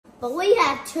But we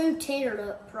had 2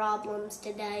 tear-up problems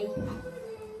today.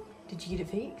 Did you get it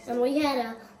fixed? And we had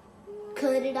to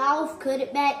cut it off, cut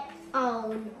it back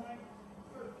on.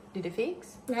 Did it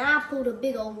fix? And I pulled a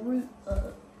big old root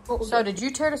up. So did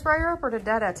you tear the sprayer up or did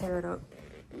Dada tear it up?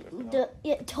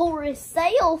 It tore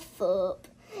itself up.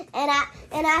 And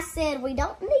I said, we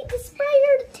don't need the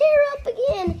sprayer to tear up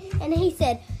again. And he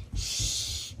said,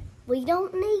 shh, we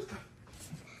don't need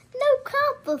no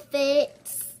comp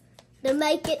effects to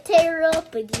make it tear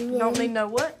up again. Don't need no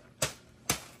what?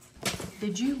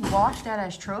 Did you wash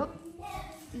Dada's truck?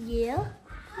 Yeah.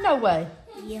 No way.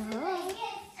 Yeah.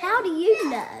 How do you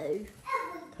know?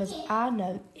 Because I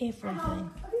know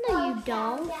everything. No, you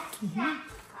don't.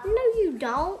 No, you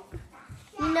don't.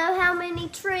 You know how many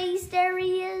trees there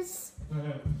is?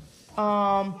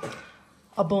 A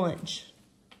bunch.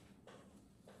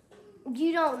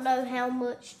 You don't know how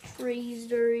much trees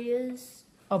there is.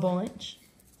 A bunch.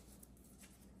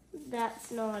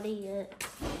 That's not it.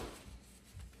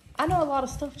 I know a lot of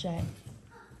stuff, Jack.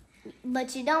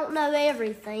 But you don't know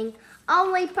everything.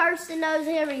 Only person knows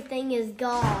everything is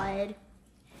God.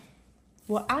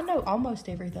 Well, I know almost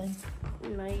everything.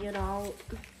 No, you don't.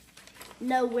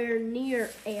 Nowhere near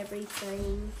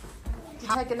everything. Did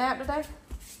you take a nap today?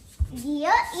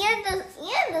 Yeah, and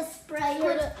the sprayer.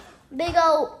 Put a big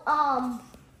old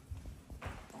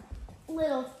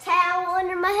little towel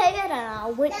under my head and I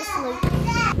went to sleep.